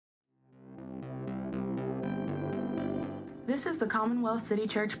This is the Commonwealth City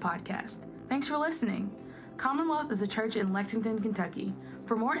Church podcast. Thanks for listening. Commonwealth is a church in Lexington, Kentucky.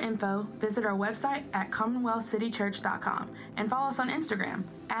 For more info, visit our website at commonwealthcitychurch.com and follow us on Instagram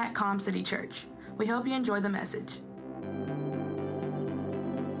at ComCityChurch. We hope you enjoy the message. I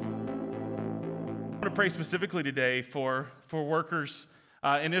want to pray specifically today for workers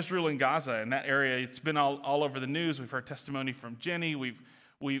in Israel and Gaza. In that area, it's been all over the news. We've heard testimony from Jenny.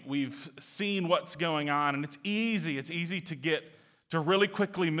 We've seen what's going on, and it's easy to really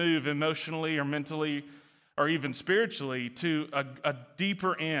quickly move emotionally or mentally or even spiritually to a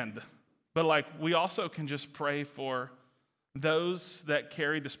deeper end. But we also can just pray for those that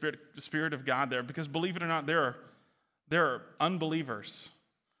carry the Spirit of God there, because believe it or not, there are unbelievers,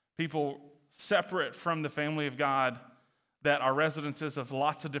 people separate from the family of God that are residences of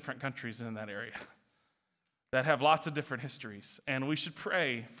lots of different countries in that area that have lots of different histories. And we should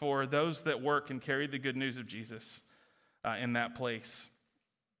pray for those that work and carry the good news of Jesus in that place.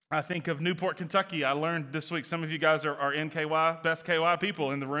 I think of Newport, Kentucky. I learned this week, some of you guys are NKY, best KY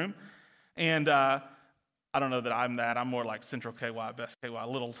people in the room. And I don't know that I'm that. I'm more like Central KY, best KY,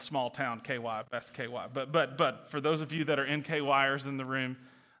 little small town KY, best KY. But for those of you that are NKYers in the room,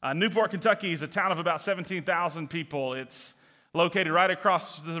 Newport, Kentucky is a town of about 17,000 people. It's located right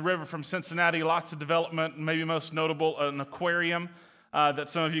across the river from Cincinnati. Lots of development, maybe most notable, an aquarium that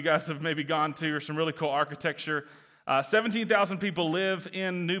some of you guys have maybe gone to, or some really cool architecture. 17,000 people live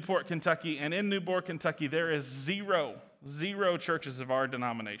in Newport, Kentucky, and in Newport, Kentucky, there is zero churches of our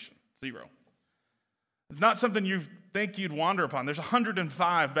denomination. Zero. It's not something you think you'd wander upon. There's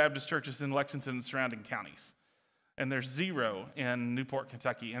 105 Baptist churches in Lexington and surrounding counties. And there's zero in Newport,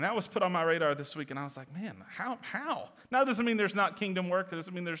 Kentucky. And that was put on my radar this week, and I was like, man, how? Now, it doesn't mean there's not kingdom work. It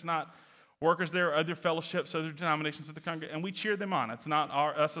doesn't mean there's not workers there, other fellowships, other denominations of the congregation, and we cheer them on. It's not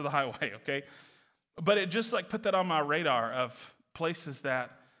us or the highway, okay? But it just put that on my radar of places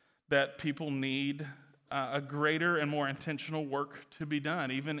that people need a greater and more intentional work to be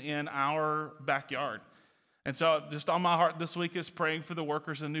done, even in our backyard. And so just on my heart this week is praying for the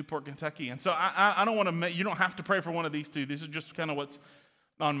workers in Newport, Kentucky. And so I don't want to you don't have to pray for one of these two. These are just kind of what's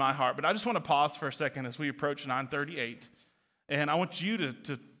on my heart. But I just want to pause for a second as we approach 9:38. And I want you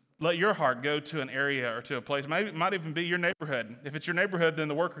to let your heart go to an area or to a place. Maybe it might even be your neighborhood. If it's your neighborhood, then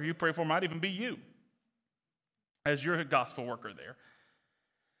the worker you pray for might even be you, as you're a gospel worker there.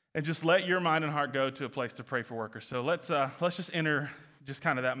 And just let your mind and heart go to a place to pray for workers. So let's just enter just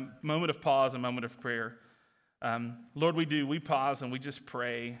kind of that moment of pause, a moment of prayer. Lord, we pause and we just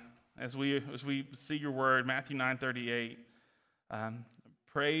pray as we see your word, Matthew 9:38.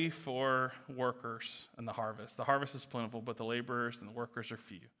 Pray for workers in the harvest. The harvest is plentiful, but the laborers and the workers are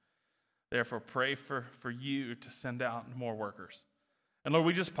few. Therefore, pray for you to send out more workers. And Lord,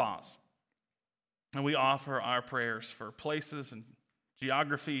 we just pause. And we offer our prayers for places and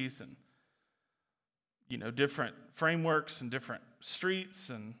geographies and different frameworks and different streets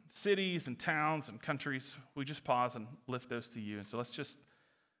and cities and towns and countries. We just pause and lift those to you. And so let's just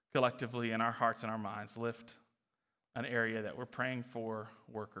collectively in our hearts and our minds lift an area that we're praying for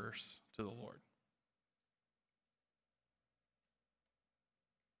workers to the Lord.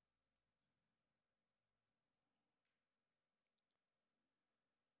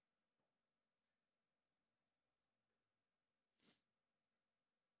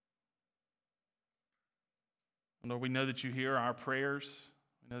 Lord, we know that you hear our prayers.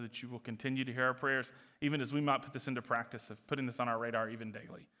 We know that you will continue to hear our prayers, even as we might put this into practice of putting this on our radar even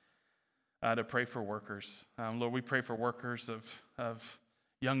daily, to pray for workers. Lord, we pray for workers of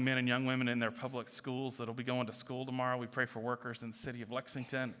young men and young women in their public schools that will be going to school tomorrow. We pray for workers in the city of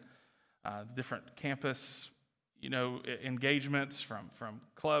Lexington, different campus, engagements from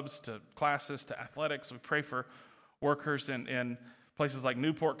clubs to classes to athletics. We pray for workers in places like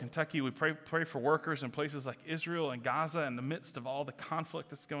Newport, Kentucky. We pray for workers in places like Israel and Gaza in the midst of all the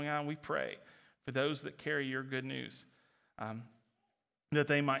conflict that's going on. We pray for those that carry your good news, that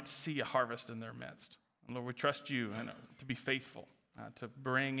they might see a harvest in their midst. And Lord, we trust you to be faithful, to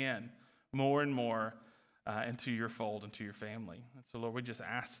bring in more and more into your fold, into your family. And so, Lord, we just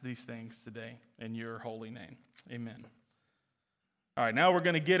ask these things today in your holy name. Amen. All right, now we're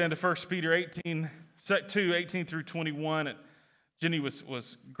going to get into 1 Peter 18 through 21. Jenny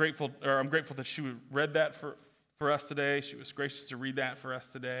was grateful, or I'm grateful that she read that for us today. She was gracious to read that for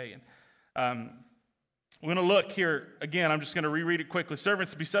us today. And we're going to look here again. I'm just going to reread it quickly.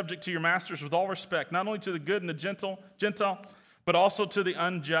 Servants, be subject to your masters with all respect, not only to the good and the gentle, but also to the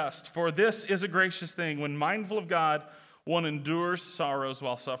unjust. For this is a gracious thing. When mindful of God, one endures sorrows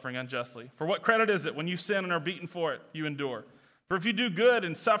while suffering unjustly. For what credit is it when you sin and are beaten for it, you endure? For if you do good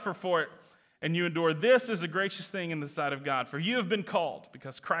and suffer for it, and you endure. This is a gracious thing in the sight of God. For you have been called,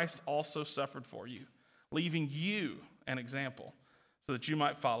 because Christ also suffered for you, leaving you an example, so that you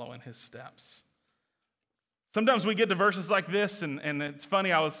might follow in his steps. Sometimes we get to verses like this, and it's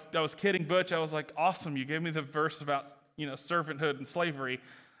funny, I was kidding Butch. I was like, awesome, you gave me the verse about servanthood and slavery.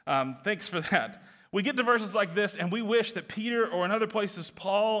 Thanks for that. We get to verses like this, and we wish that Peter, or in other places,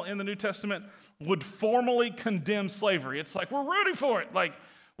 Paul in the New Testament, would formally condemn slavery. It's like, we're rooting for it. Like,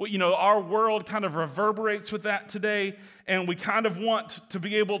 our world kind of reverberates with that today, and we kind of want to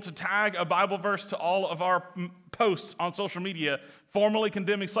be able to tag a Bible verse to all of our posts on social media, formally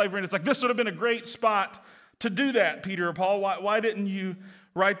condemning slavery. And it's like, this would have been a great spot to do that, Peter or Paul. Why didn't you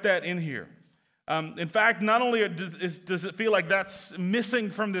write that in here? In fact, not only does it feel like that's missing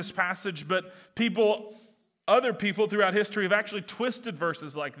from this passage, but other people throughout history have actually twisted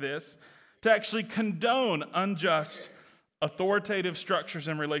verses like this to actually condone unjust, authoritative structures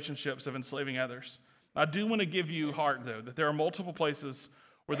and relationships of enslaving others. I do want to give you heart, though, that there are multiple places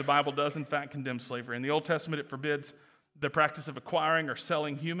where the Bible does, in fact, condemn slavery. In the Old Testament, it forbids the practice of acquiring or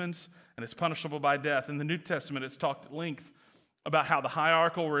selling humans, and it's punishable by death. In the New Testament, it's talked at length about how the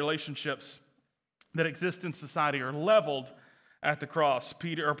hierarchical relationships that exist in society are leveled at the cross.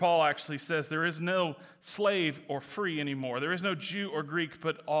 Paul actually says there is no slave or free anymore. There is no Jew or Greek,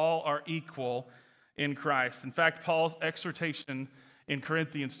 but all are equal in Christ. In fact, Paul's exhortation in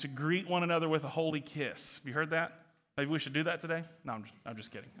Corinthians to greet one another with a holy kiss. Have you heard that? Maybe we should do that today? No, I'm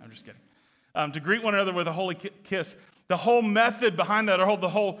just kidding. To greet one another with a holy kiss. The whole method behind that, or the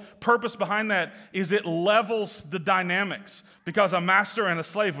whole purpose behind that, is it levels the dynamics, because a master and a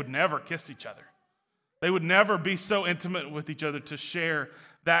slave would never kiss each other. They would never be so intimate with each other to share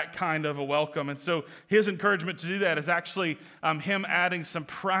that kind of a welcome. And so his encouragement to do that is actually him adding some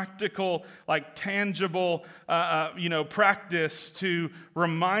practical, tangible, practice to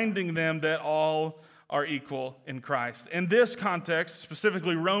reminding them that all are equal in Christ. In this context,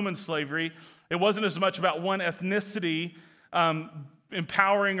 specifically Roman slavery, it wasn't as much about one ethnicity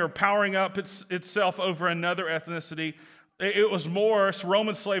empowering or powering up itself over another ethnicity. It was more,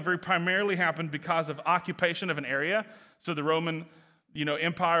 Roman slavery primarily happened because of occupation of an area. So the Roman,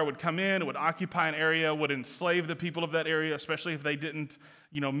 empire would come in, it would occupy an area, would enslave the people of that area, especially if they didn't,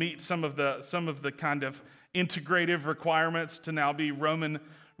 meet some of the kind of integrative requirements to now be Roman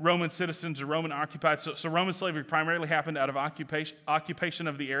citizens or Roman occupied. So Roman slavery primarily happened out of occupation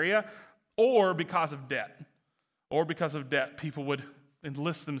of the area, or because of debt. People would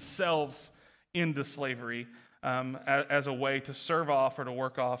enlist themselves into slavery as a way to serve off or to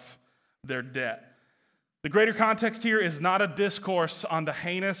work off their debt. The greater context here is not a discourse on the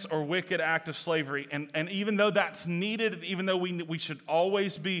heinous or wicked act of slavery. And even though that's needed, even though we should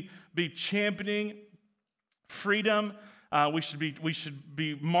always be championing freedom, we should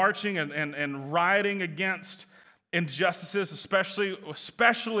be marching and rioting against injustices,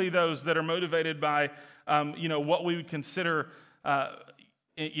 especially those that are motivated by what we would consider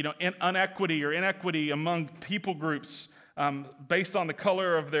inequity among people groups based on the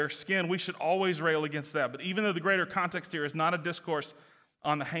color of their skin. We should always rail against that. But even though the greater context here is not a discourse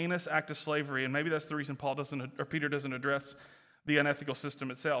on the heinous act of slavery, and maybe that's the reason Peter doesn't address the unethical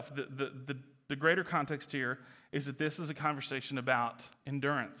system itself, the greater context here is that this is a conversation about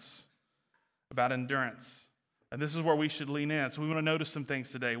endurance. And this is where we should lean in. So we want to notice some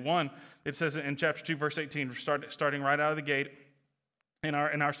things today. One, it says in chapter 2, verse 18, starting right out of the gate in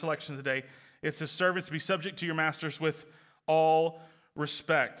our selection today, it says, servants, be subject to your masters with all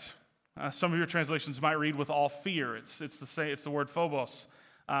respect. Some of your translations might read with all fear. It's the word phobos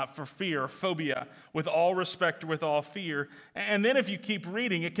for fear, phobia, with all respect, with all fear. And then if you keep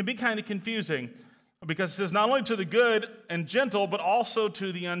reading, it can be kind of confusing, because it says not only to the good and gentle, but also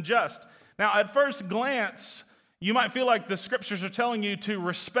to the unjust. Now, at first glance, you might feel like the scriptures are telling you to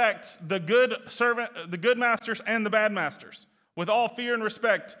respect the good servant, the good masters and the bad masters, with all fear and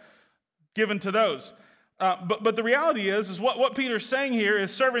respect given to those. But the reality is what Peter's saying here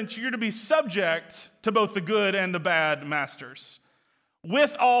is, servants, you're to be subject to both the good and the bad masters,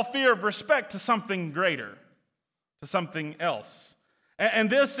 with all fear of respect to something greater, to something else. And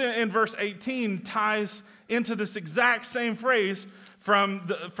this in verse 18 ties into this exact same phrase from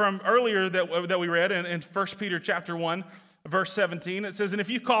earlier that we read in 1 Peter chapter 1, verse 17. It says, and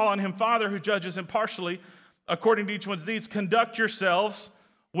if you call on him Father who judges impartially according to each one's deeds, conduct yourselves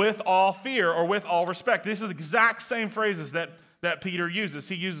with all fear, or with all respect. These are the exact same phrases that Peter uses.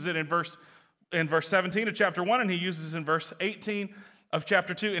 He uses it in verse 17 of chapter 1, and he uses it in verse 18 of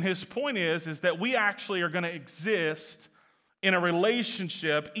chapter 2. And his point is that we actually are going to exist in a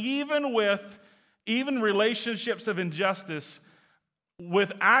relationship, even relationships of injustice,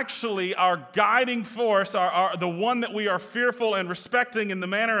 with actually our guiding force, the one that we are fearful and respecting in the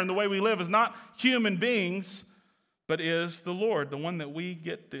manner and the way we live is not human beings, but is the Lord, the one that we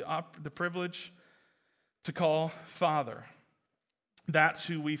get the privilege to call Father. That's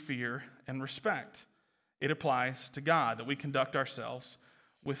who we fear and respect. It applies to God, that we conduct ourselves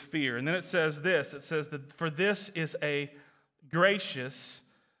with fear. And then it says this, it says that for this is a gracious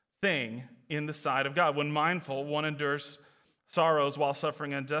thing in the sight of God. When mindful, one endures sorrows while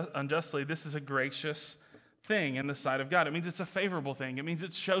suffering unjustly. This is a gracious thing in the sight of God. It means it's a favorable thing. It means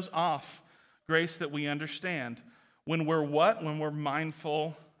it shows off grace that we understand. When we're what? When we're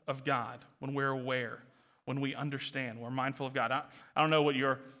mindful of God, when we're aware, when we understand, we're mindful of God. I don't know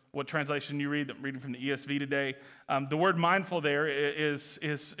what translation you read. I'm reading from the ESV today. The word mindful there is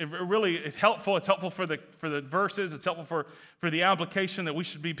really helpful. It's helpful for the verses. It's helpful for the application that we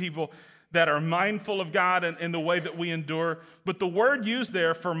should be people that are mindful of God in the way that we endure. But the word used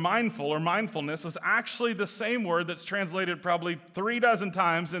there for mindful or mindfulness is actually the same word that's translated probably 36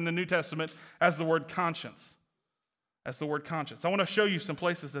 times in the New Testament as the word conscience. As the word conscience. I want to show you some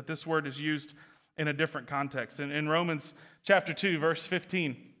places that this word is used in a different context. In Romans chapter 2, verse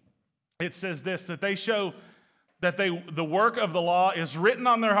 15, it says this, that they show that the work of the law is written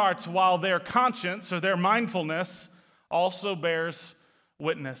on their hearts while their conscience or their mindfulness also bears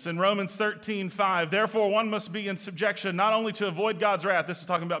witness. In Romans 13:5, therefore one must be in subjection not only to avoid God's wrath, this is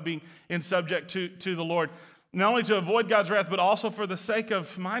talking about being in subject to the Lord, not only to avoid God's wrath, but also for the sake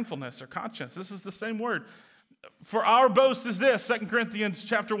of mindfulness or conscience. This is the same word. For our boast is this, 2 Corinthians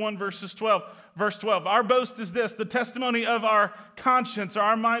chapter 1, verse 12. Our boast is this, the testimony of our conscience, or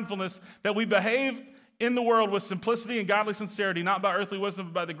our mindfulness, that we behave in the world with simplicity and godly sincerity, not by earthly wisdom,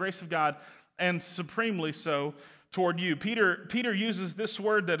 but by the grace of God, and supremely so toward you. Peter uses this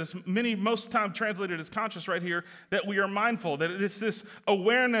word that is most time translated as conscious right here, that we are mindful, that it's this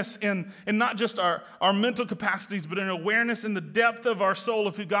awareness in not just our mental capacities, but an awareness in the depth of our soul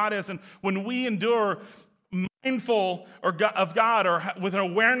of who God is. And when we endure mindful of God, or with an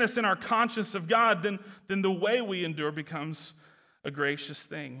awareness in our conscience of God, then the way we endure becomes a gracious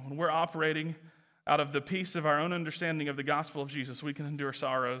thing. When we're operating out of the peace of our own understanding of the gospel of Jesus, we can endure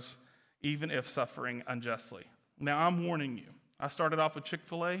sorrows even if suffering unjustly. Now, I'm warning you. I started off with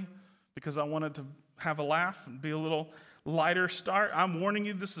Chick-fil-A because I wanted to have a laugh and be a little lighter start. I'm warning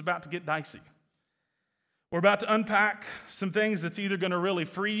you, this is about to get dicey. We're about to unpack some things that's either going to really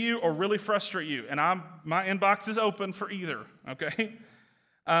free you or really frustrate you. And my inbox is open for either, okay?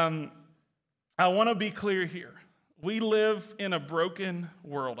 I want to be clear here. We live in a broken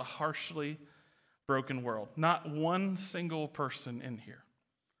world, a harshly broken world. Not one single person in here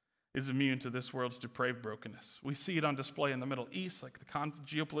is immune to this world's depraved brokenness. We see it on display in the Middle East, like the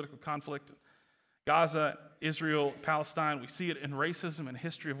geopolitical conflict, Gaza, Israel, Palestine. We see it in racism and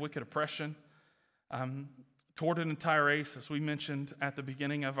history of wicked oppression toward an entire race, as we mentioned at the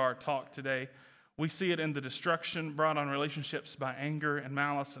beginning of our talk today. We see it in the destruction brought on relationships by anger and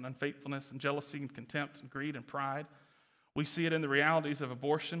malice and unfaithfulness and jealousy and contempt and greed and pride. We see it in the realities of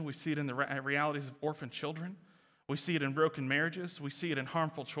abortion. We see it in the realities of orphan children. We see it in broken marriages. We see it in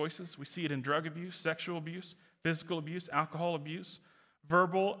harmful choices. We see it in drug abuse, sexual abuse, physical abuse, alcohol abuse,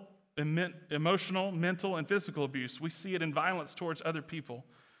 verbal, emotional, mental, and physical abuse. We see it in violence towards other people.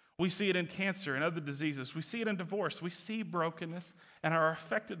 We see it in cancer and other diseases. We see it in divorce. We see brokenness and are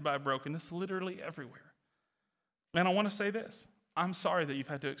affected by brokenness literally everywhere. And I want to say this. I'm sorry that you've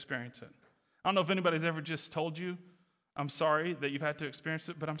had to experience it. I don't know if anybody's ever just told you, I'm sorry that you've had to experience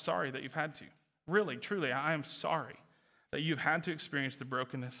it, but I'm sorry that you've had to. Really, truly, I am sorry that you've had to experience the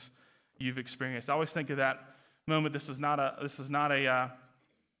brokenness you've experienced. I always think of that moment. This is not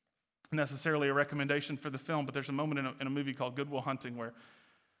necessarily a recommendation for the film, but there's a moment in a movie called Good Will Hunting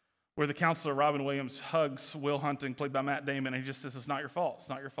where the counselor Robin Williams hugs Will Hunting, played by Matt Damon, and he just says, "It's not your fault. It's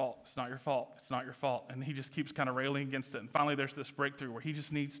not your fault. It's not your fault. It's not your fault." And he just keeps kind of railing against it. And finally, there's this breakthrough where he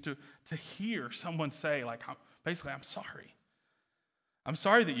just needs to hear someone say, like, basically, I'm sorry. I'm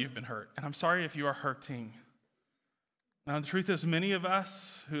sorry that you've been hurt, and I'm sorry if you are hurting. Now, the truth is, many of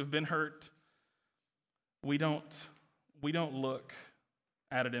us who have been hurt, we don't look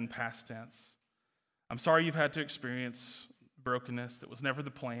at it in past tense. I'm sorry you've had to experience brokenness. That was never the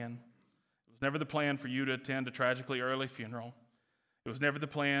plan. It was never the plan for you to attend a tragically early funeral. It was never the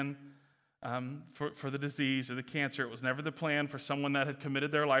plan for the disease or the cancer. It was never the plan for someone that had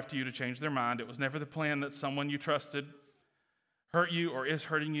committed their life to you to change their mind. It was never the plan that someone you trusted hurt you or is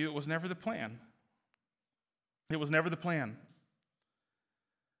hurting you. It was never the plan. It was never the plan.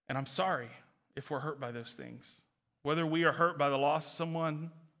 And I'm sorry if we're hurt by those things. Whether we are hurt by the loss of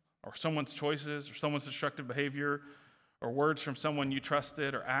someone or someone's choices or someone's destructive behavior or words from someone you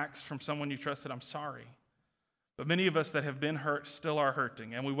trusted, or acts from someone you trusted, I'm sorry. But many of us that have been hurt still are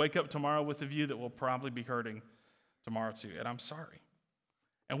hurting, and we wake up tomorrow with a view that we'll probably be hurting tomorrow too, and I'm sorry.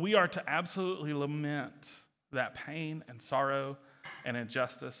 And we are to absolutely lament that pain and sorrow and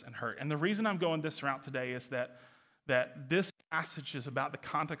injustice and hurt. And the reason I'm going this route today is that this passage is about the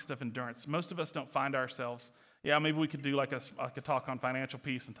context of endurance. Most of us don't find ourselves, maybe we could do like a talk on financial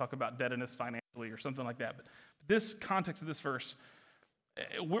peace and talk about indebtedness financially or something like that. But this context of this verse,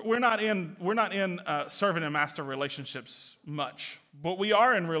 we're not in servant and master relationships much, but we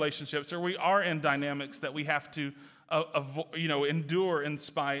are in relationships, or we are in dynamics that we have to endure in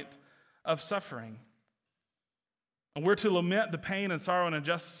spite of suffering. And we're to lament the pain and sorrow and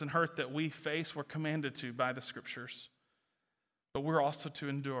injustice and hurt that we face. We're commanded to by the scriptures, but we're also to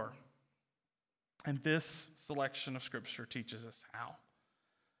endure. And this selection of scripture teaches us how.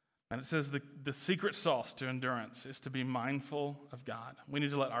 And it says the secret sauce to endurance is to be mindful of God. We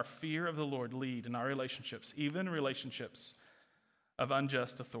need to let our fear of the Lord lead in our relationships, even relationships of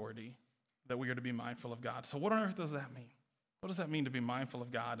unjust authority, that we are to be mindful of God. So what on earth does that mean? What does that mean to be mindful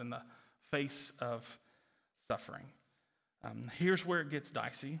of God in the face of suffering? Here's where it gets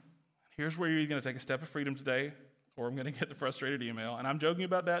dicey. Here's where you're either going to take a step of freedom today, or I'm going to get the frustrated email. And I'm joking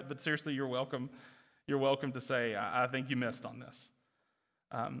about that, but seriously, you're welcome. You're welcome to say, I think you missed on this.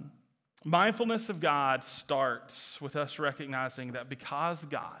 Mindfulness of God starts with us recognizing that because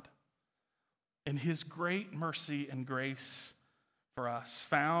God, in his great mercy and grace for us,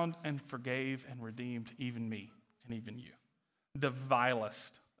 found and forgave and redeemed even me and even you, the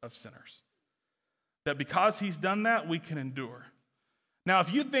vilest of sinners, that because he's done that, we can endure. Now,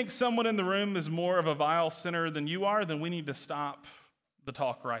 if you think someone in the room is more of a vile sinner than you are, then we need to stop the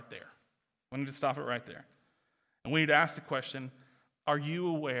talk right there. We need to stop it right there. And we need to ask the question, are you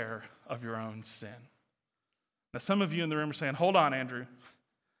aware of your own sin? Now, some of you in the room are saying, hold on, Andrew.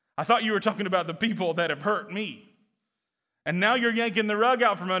 I thought you were talking about the people that have hurt me. And now you're yanking the rug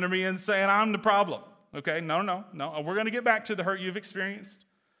out from under me and saying I'm the problem. Okay, no. We're going to get back to the hurt you've experienced.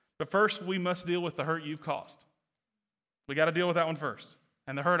 But first, we must deal with the hurt you've caused. We got to deal with that one first.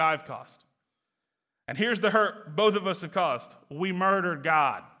 And the hurt I've caused. And here's the hurt both of us have caused. We murdered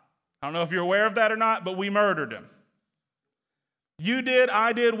God. I don't know if you're aware of that or not, but we murdered him. You did,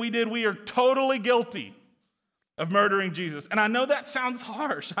 I did, we did. We are totally guilty of murdering Jesus. And I know that sounds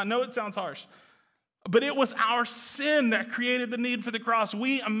harsh. I know it sounds harsh. But it was our sin that created the need for the cross.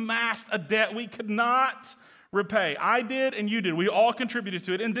 We amassed a debt we could not repay. I did and you did. We all contributed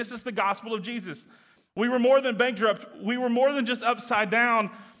to it. And this is the gospel of Jesus. We were more than bankrupt. We were more than just upside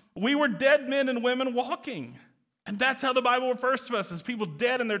down. We were dead men and women walking. And that's how the Bible refers to us, as people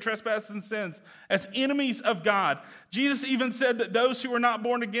dead in their trespasses and sins, as enemies of God. Jesus even said that those who were not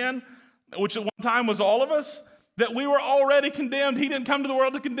born again, which at one time was all of us, that we were already condemned. He didn't come to the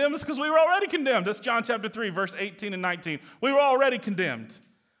world to condemn us because we were already condemned. That's John chapter 3, verse 18 and 19. We were already condemned.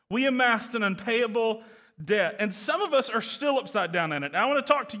 We amassed an unpayable debt. And some of us are still upside down in it. And I want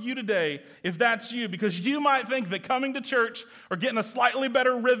to talk to you today, if that's you, because you might think that coming to church or getting a slightly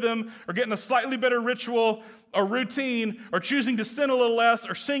better rhythm or getting a slightly better ritual or routine or choosing to sin a little less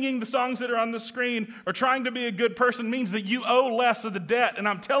or singing the songs that are on the screen or trying to be a good person means that you owe less of the debt. And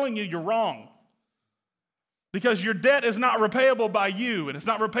I'm telling you, you're wrong. Because your debt is not repayable by you, and it's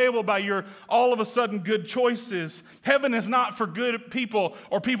not repayable by your all of a sudden good choices. Heaven is not for good people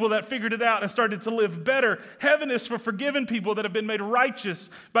or people that figured it out and started to live better. Heaven is for forgiven people that have been made righteous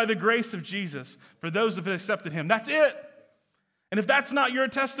by the grace of Jesus, for those who have accepted him. That's it. And if that's not your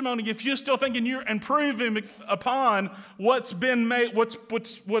testimony, if you're still thinking you're improving upon what's been made,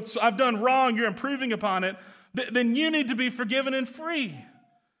 what's I've done wrong, you're improving upon it, then you need to be forgiven and free.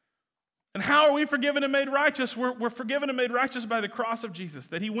 And how are we forgiven and made righteous? We're forgiven and made righteous by the cross of Jesus,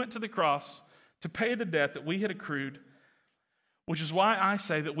 that he went to the cross to pay the debt that we had accrued, which is why I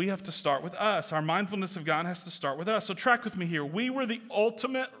say that we have to start with us. Our mindfulness of God has to start with us. So track with me here. We were the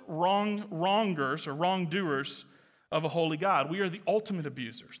ultimate wrongers or wrongdoers of a holy God. We are the ultimate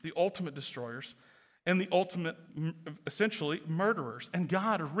abusers, the ultimate destroyers, and the ultimate, essentially, murderers. And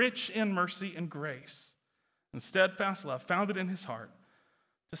God, rich in mercy and grace and steadfast love, founded in his heart,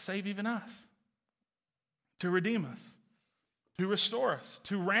 to save even us, to redeem us, to restore us,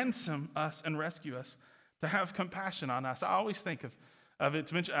 to ransom us and rescue us, to have compassion on us. I always think of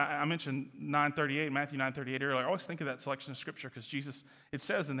it. I mentioned Matthew 9:38 earlier. I always think of that selection of scripture because Jesus, it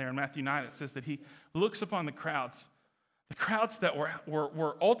says in there in Matthew 9, it says that he looks upon the crowds that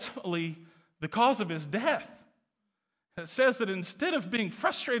were ultimately the cause of his death. It says that instead of being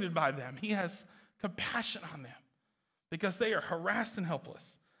frustrated by them, he has compassion on them because they are harassed and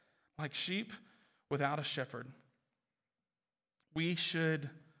helpless, like sheep without a shepherd. We should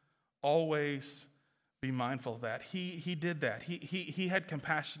always be mindful of that. He did that. He had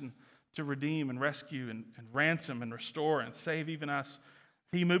compassion to redeem and rescue and ransom and restore and save even us.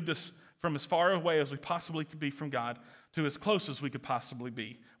 He moved us from as far away as we possibly could be from God to as close as we could possibly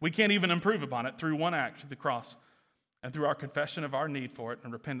be. We can't even improve upon it through one act, the cross, and through our confession of our need for it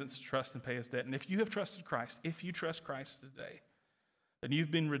and repentance, trust, and pay his debt. And if you have trusted Christ, if you trust Christ today, then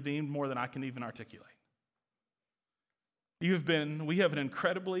you've been redeemed more than I can even articulate. We have an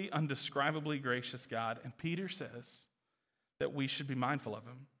incredibly, undescribably gracious God, and Peter says that we should be mindful of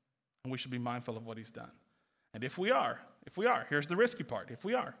him, and we should be mindful of what he's done. And if we are, here's the risky part, if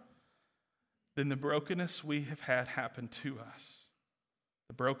we are, then the brokenness we have had happen to us,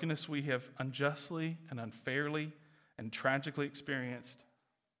 the brokenness we have unjustly and unfairly and tragically experienced,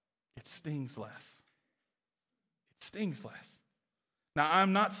 it stings less. It stings less. Now,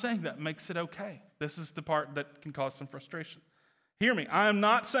 I'm not saying that makes it okay. This is the part that can cause some frustration. Hear me. I am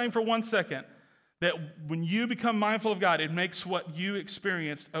not saying for 1 second that when you become mindful of God, it makes what you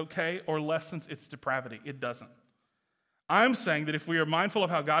experienced okay or lessens its depravity. It doesn't. I'm saying that if we are mindful of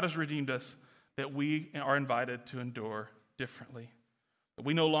how God has redeemed us, that we are invited to endure differently. That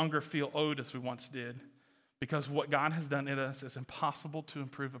we no longer feel owed as we once did, because what God has done in us is impossible to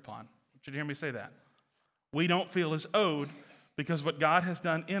improve upon. Did you hear me say that? We don't feel as owed because what God has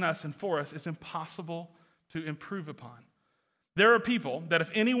done in us and for us is impossible to improve upon. There are people that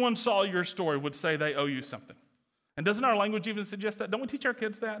if anyone saw your story would say they owe you something. And doesn't our language even suggest that? Don't we teach our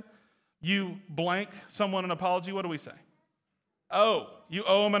kids that? You blank someone an apology, what do we say? Oh, you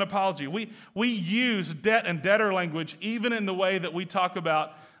owe them an apology. We use debt and debtor language even in the way that we talk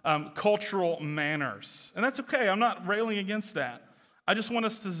about cultural manners. And that's okay. I'm not railing against that. I just want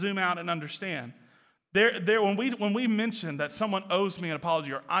us to zoom out and understand. When we mention that someone owes me an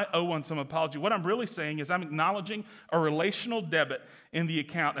apology or I owe one some apology, what I'm really saying is I'm acknowledging a relational debit in the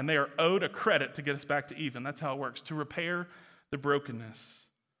account, and they are owed a credit to get us back to even. That's how it works, to repair the brokenness.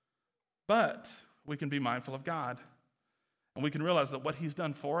 But we can be mindful of God, and we can realize that what he's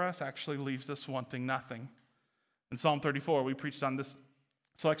done for us actually leaves us wanting nothing. In Psalm 34, we preached on this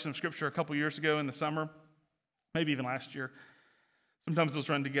selection of scripture a couple years ago in the summer, maybe even last year. Sometimes those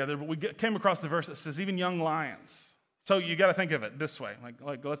run together, but we came across the verse that says, even young lions. So you got to think of it this way.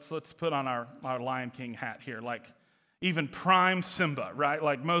 Like let's put on our Lion King hat here. Like even prime Simba, right?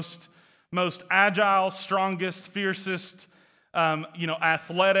 Like most agile, strongest, fiercest,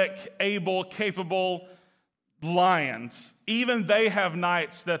 athletic, able, capable lions. Even they have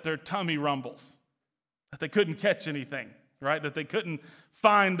nights that their tummy rumbles, that they couldn't catch anything, right? That they couldn't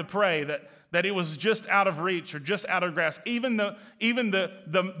find the prey, that it was just out of reach or just out of grasp. Even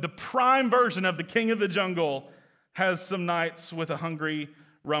the prime version of the king of the jungle has some nights with a hungry,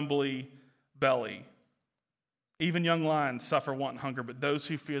 rumbly belly. Even young lions suffer want and hunger, but those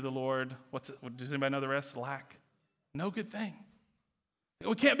who fear the Lord, does anybody know the rest? Lack no good thing.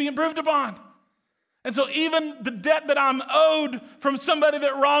 We can't be improved upon. And so even the debt that I'm owed from somebody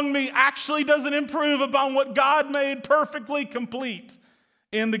that wronged me actually doesn't improve upon what God made perfectly complete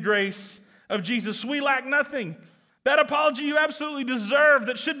in the grace of Jesus. We lack nothing. That apology you absolutely deserve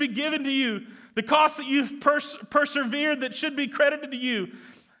that should be given to you, the cost that you've persevered that should be credited to you,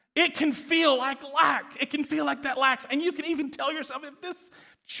 it can feel like lack. It can feel like that lacks. And you can even tell yourself, if this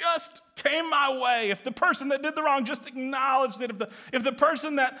just came my way, if the person that did the wrong just acknowledged it, if the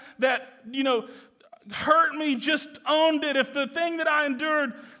person that hurt me just owned it, if the thing that I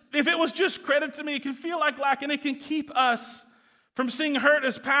endured, if it was just credit to me, it can feel like lack, and it can keep us from seeing hurt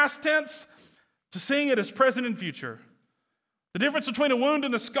as past tense to seeing it as present and future. The difference between a wound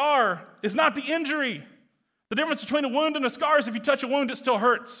and a scar is not the injury. The difference between a wound and a scar is if you touch a wound, it still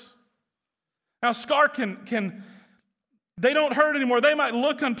hurts. Now, a scar they don't hurt anymore. They might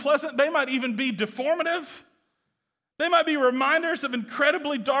look unpleasant. They might even be deformative. They might be reminders of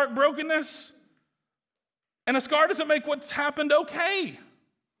incredibly dark brokenness. And a scar doesn't make what's happened okay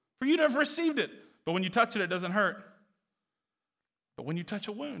for you to have received it. But when you touch it, it doesn't hurt. But when you touch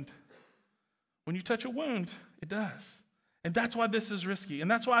a wound, it does. And that's why this is risky. And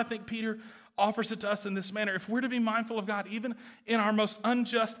that's why I think Peter offers it to us in this manner. If we're to be mindful of God, even in our most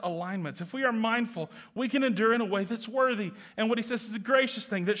unjust alignments, if we are mindful, we can endure in a way that's worthy. And what he says is a gracious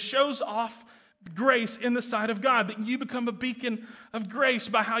thing that shows off grace in the sight of God, that you become a beacon of grace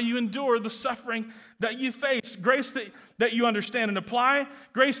by how you endure the suffering that you face, grace that you understand and apply,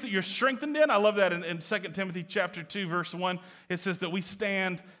 grace that you're strengthened in. I love that in 2 Timothy chapter 2, verse 1, it says that we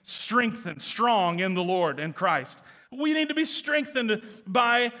stand strengthened, strong in the Lord and Christ. We need to be strengthened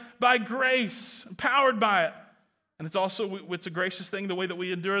by grace, empowered by it. And it's a gracious thing, the way that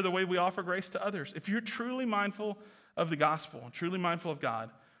we endure, the way we offer grace to others. If you're truly mindful of the gospel, truly mindful of God,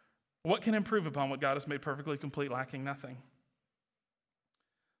 what can improve upon what God has made perfectly complete, lacking nothing?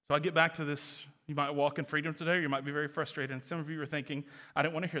 So I get back to this. You might walk in freedom today, or you might be very frustrated. And some of you are thinking, I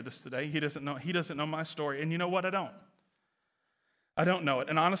don't want to hear this today. He doesn't know my story. And you know what? I don't know it.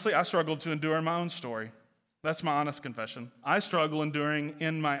 And honestly, I struggled to endure in my own story. That's my honest confession. I struggle enduring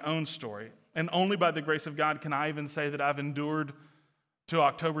in my own story. And only by the grace of God can I even say that I've endured to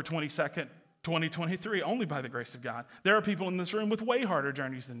October 22nd, 2023, only by the grace of God. There are people in this room with way harder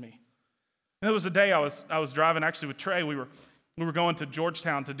journeys than me. And it was a day I was driving actually with Trey. We were going to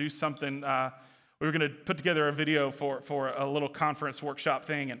Georgetown to do something. We were going to put together a video for a little conference workshop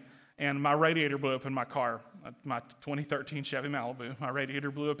thing, and my radiator blew up in my car, my 2013 Chevy Malibu. My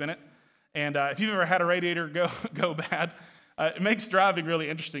radiator blew up in it. And if you've ever had a radiator go bad, it makes driving really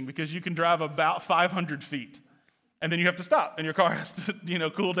interesting because you can drive about 500 feet, and then you have to stop, and your car has to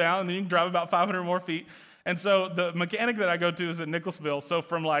cool down, and then you can drive about 500 more feet. And so the mechanic that I go to is at Nicholasville. So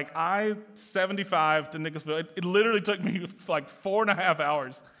from like I-75 to Nicholasville, it literally took me like 4.5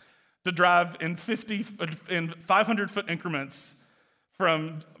 hours to drive in 500-foot increments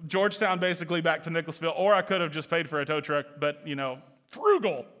from Georgetown basically back to Nicholasville, or I could have just paid for a tow truck, but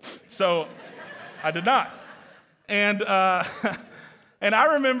frugal. So I did not. And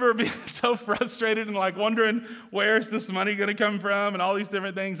I remember being so frustrated and like wondering, where's this money going to come from, and all these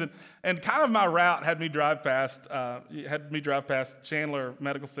different things. And kind of my route had me drive past Chandler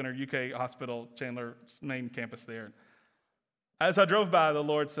Medical Center, UK Hospital, Chandler's main campus there. As I drove by, the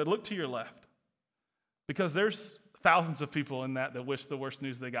Lord said, look to your left, because there's thousands of people in that wish the worst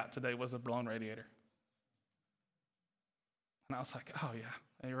news they got today was a blown radiator. And I was like, oh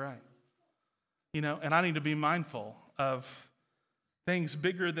yeah, you're right. And I need to be mindful of things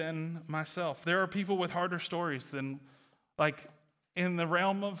bigger than myself. There are people with harder stories than, like, in the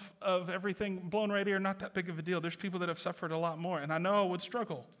realm of everything, blown radiator, not that big of a deal. There's people that have suffered a lot more, and I know I would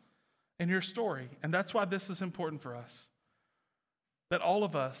struggle in your story. And that's why this is important for us, that all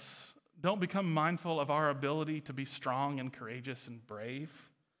of us don't become mindful of our ability to be strong and courageous and brave,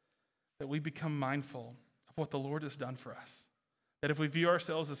 that we become mindful of what the Lord has done for us, that if we view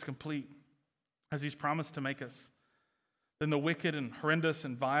ourselves as complete, as he's promised to make us, then the wicked and horrendous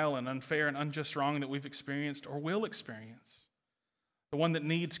and vile and unfair and unjust wrong that we've experienced or will experience, the one that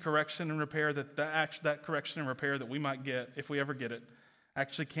needs correction and repair, that correction and repair that we might get, if we ever get it,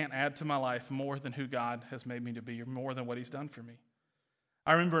 actually can't add to my life more than who God has made me to be, or more than what he's done for me.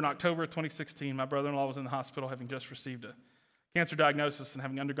 I remember in October of 2016, my brother-in-law was in the hospital having just received a cancer diagnosis and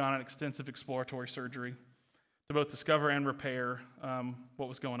having undergone an extensive exploratory surgery to both discover and repair what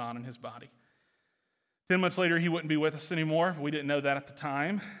was going on in his body. 10 months later, he wouldn't be with us anymore. We didn't know that at the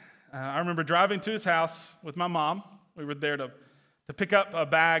time. I remember driving to his house with my mom. We were there to pick up a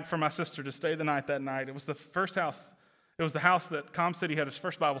bag for my sister to stay the night that night. It was the first house. It was the house that Com City had its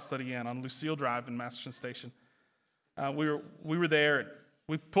first Bible study in on Lucille Drive in Masterson Station. We were there. And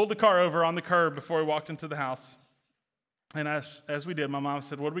we pulled the car over on the curb before we walked into the house. And as we did, my mom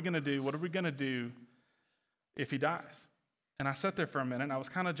said, what are we going to do? What are we going to do if he dies? And I sat there for a minute, and I was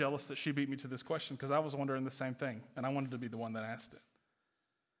kind of jealous that she beat me to this question, because I was wondering the same thing, and I wanted to be the one that asked it.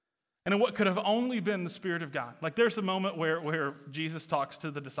 And in what could have only been the Spirit of God. Like, there's a moment where Jesus talks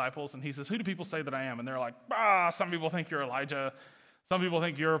to the disciples, and he says, who do people say that I am? And they're like, some people think you're Elijah. Some people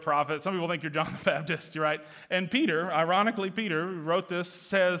think you're a prophet. Some people think you're John the Baptist, right? And Peter, ironically, Peter, who wrote this,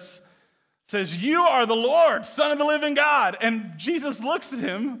 says, you are the Lord, Son of the living God. And Jesus looks at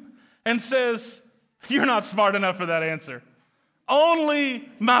him and says, you're not smart enough for that answer. Only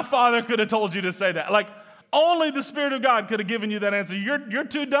my Father could have told you to say that. Like, only the Spirit of God could have given you that answer. You're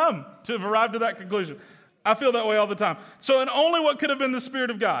too dumb to have arrived at that conclusion. I feel that way all the time. So, and only what could have been the Spirit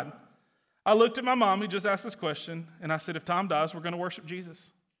of God. I looked at my mom, who just asked this question, and I said, if Tom dies, we're going to worship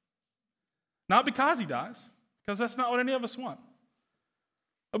Jesus. Not because he dies, because that's not what any of us want.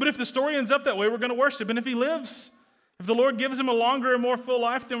 But if the story ends up that way, we're going to worship. And if he lives, if the Lord gives him a longer and more full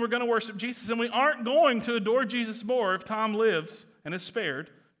life, then we're going to worship Jesus. And we aren't going to adore Jesus more if Tom lives and is spared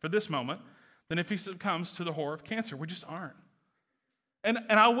for this moment than if he succumbs to the horror of cancer. We just aren't. And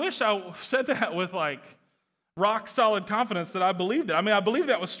I wish I said that with like rock solid confidence that I believed it. I mean, I believe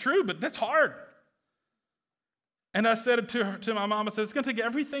that was true, but that's hard. And I said it to my mom, I said, it's going to take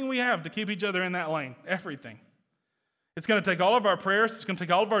everything we have to keep each other in that lane. Everything. It's going to take all of our prayers. It's going to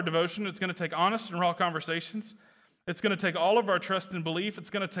take all of our devotion. It's going to take honest and raw conversations. It's going to take all of our trust and belief. It's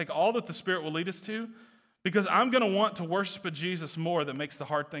going to take all that the Spirit will lead us to. Because I'm going to want to worship a Jesus more that makes the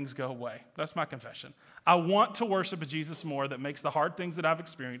hard things go away. That's my confession. I want to worship a Jesus more that makes the hard things that I've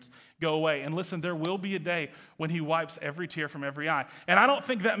experienced go away. And listen, there will be a day when he wipes every tear from every eye. And I don't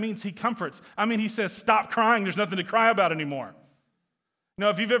think that means he comforts. I mean, he says, stop crying. There's nothing to cry about anymore. You know,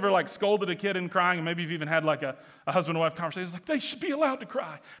 if you've ever scolded a kid in crying, and maybe you've even had a husband and wife conversation, it's like, they should be allowed to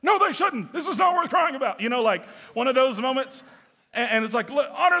cry. No, they shouldn't. This is not worth crying about. You know, one of those moments. And it's like,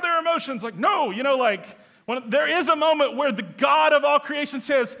 honor their emotions. No, there is a moment where the God of all creation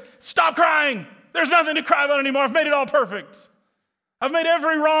says, stop crying. There's nothing to cry about anymore. I've made it all perfect. I've made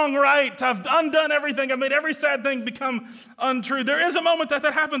every wrong right. I've undone everything. I've made every sad thing become untrue. There is a moment that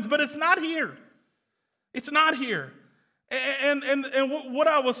happens, but it's not here. It's not here. And what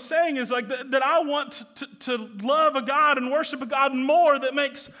I was saying is that I want to love a God and worship a God more that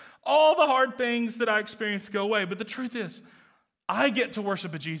makes all the hard things that I experience go away. But the truth is, I get to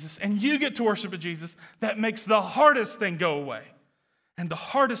worship a Jesus and you get to worship a Jesus that makes the hardest thing go away. And the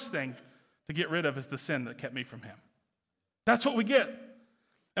hardest thing to get rid of is the sin that kept me from him. That's what we get.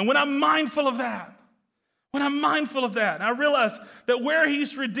 And when I'm mindful of that, and I realize that where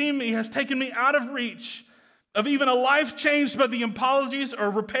he's redeemed me has taken me out of reach of even a life changed by the apologies or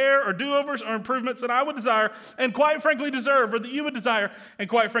repair or do-overs or improvements that I would desire and quite frankly deserve, or that you would desire and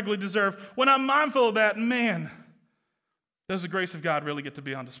quite frankly deserve. When I'm mindful of that, man, does the grace of God really get to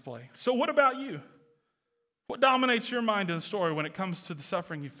be on display? So what about you? What dominates your mind in the story when it comes to the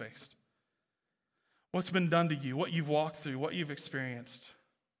suffering you faced? What's been done to you? What you've walked through? What you've experienced?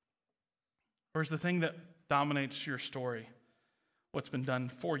 Or is the thing that dominates your story what's been done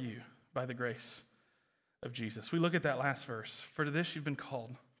for you by the grace of Jesus? We look at that last verse. For to this you've been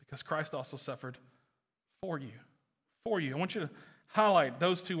called, because Christ also suffered for you. For you. I want you to highlight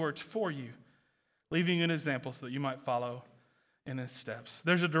those two words, for you, leaving you an example so that you might follow in his steps.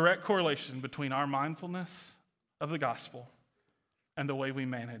 There's a direct correlation between our mindfulness of the gospel and the way we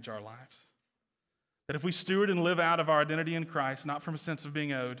manage our lives. That if we steward and live out of our identity in Christ, not from a sense of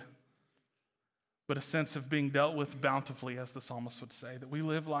being owed, but a sense of being dealt with bountifully, as the psalmist would say, that we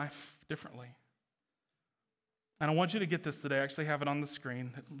live life differently. And I want you to get this today. I actually have it on the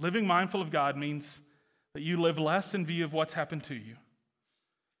screen. Living mindful of God means that you live less in view of what's happened to you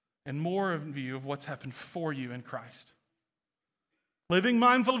and more in view of what's happened for you in Christ. Living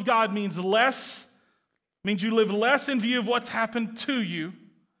mindful of God means you live less in view of what's happened to you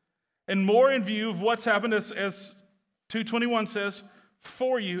and more in view of what's happened, as 2:21 says,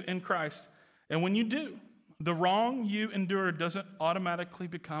 for you in Christ. And when you do, the wrong you endure doesn't automatically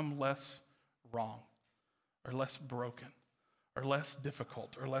become less wrong or less broken or less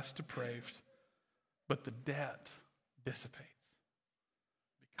difficult or less depraved, but the debt dissipates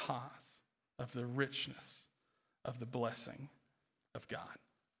because of the richness of the blessing of God.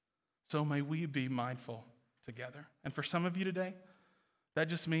 So may we be mindful together. And for some of you today, that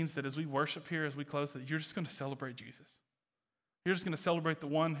just means that as we worship here, as we close, that you're just going to celebrate Jesus. You're just going to celebrate the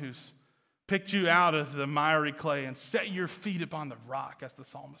one who's picked you out of the miry clay and set your feet upon the rock, as the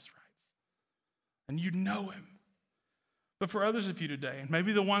psalmist writes. And you know him. But for others of you today, and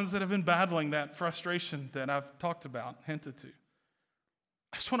maybe the ones that have been battling that frustration that I've talked about, hinted to,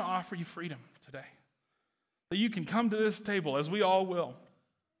 I just want to offer you freedom today. That you can come to this table, as we all will,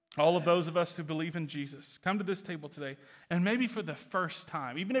 all of those of us who believe in Jesus, come to this table today, and maybe for the first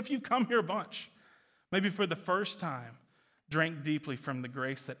time, even if you've come here a bunch, maybe for the first time, drink deeply from the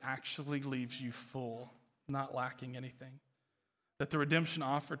grace that actually leaves you full, not lacking anything. That the redemption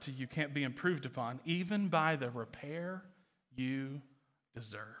offered to you can't be improved upon, even by the repair you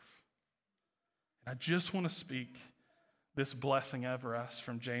deserve. And I just want to speak this blessing over us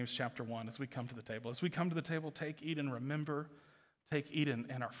from James chapter 1 as we come to the table. As we come to the table, take, eat, and remember. Take, eat,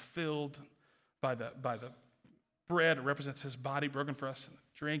 and are filled by the bread that represents his body broken for us, and the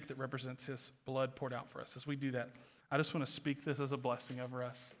drink that represents his blood poured out for us. As we do that, I just want to speak this as a blessing over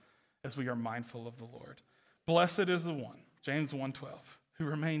us as we are mindful of the Lord. Blessed is the one, James 1:12, who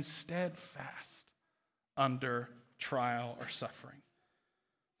remains steadfast under trial or suffering.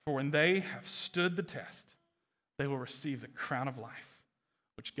 For when they have stood the test, they will receive the crown of life,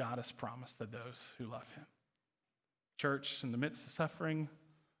 which God has promised to those who love him. Church, in the midst of suffering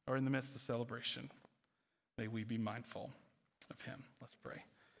or in the midst of celebration, may we be mindful of him. Let's pray.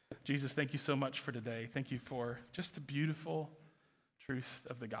 Jesus, thank you so much for today. Thank you for just the beautiful truth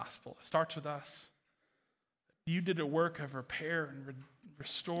of the gospel. It starts with us. You did a work of repair and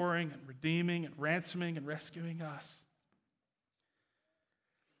restoring and redeeming and ransoming and rescuing us.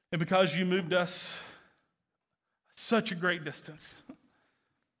 And because you moved us such a great distance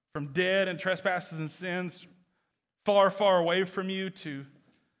from dead and trespasses and sins, far, far away from you, to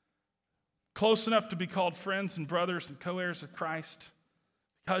close enough to be called friends and brothers and co-heirs with Christ,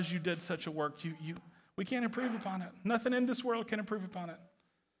 because you did such a work, we can't improve upon it. Nothing in this world can improve upon it.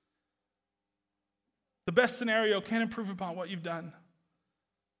 The best scenario can't improve upon what you've done.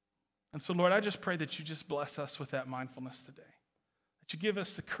 And so, Lord, I just pray that you just bless us with that mindfulness today. That you give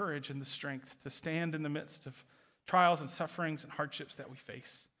us the courage and the strength to stand in the midst of trials and sufferings and hardships that we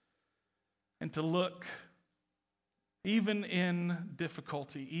face. And to look, even in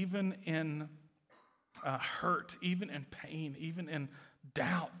difficulty, even in hurt, even in pain, even in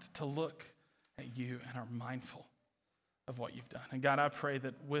doubt, to look at you and are mindful of what you've done. And God, I pray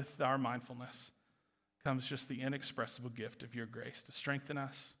that with our mindfulness comes just the inexpressible gift of your grace to strengthen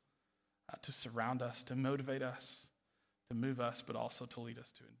us, to surround us, to motivate us, to move us, but also to lead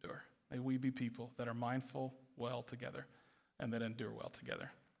us to endure. May we be people that are mindful well together and that endure well together.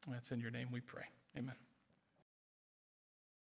 And it's in your name we pray. Amen.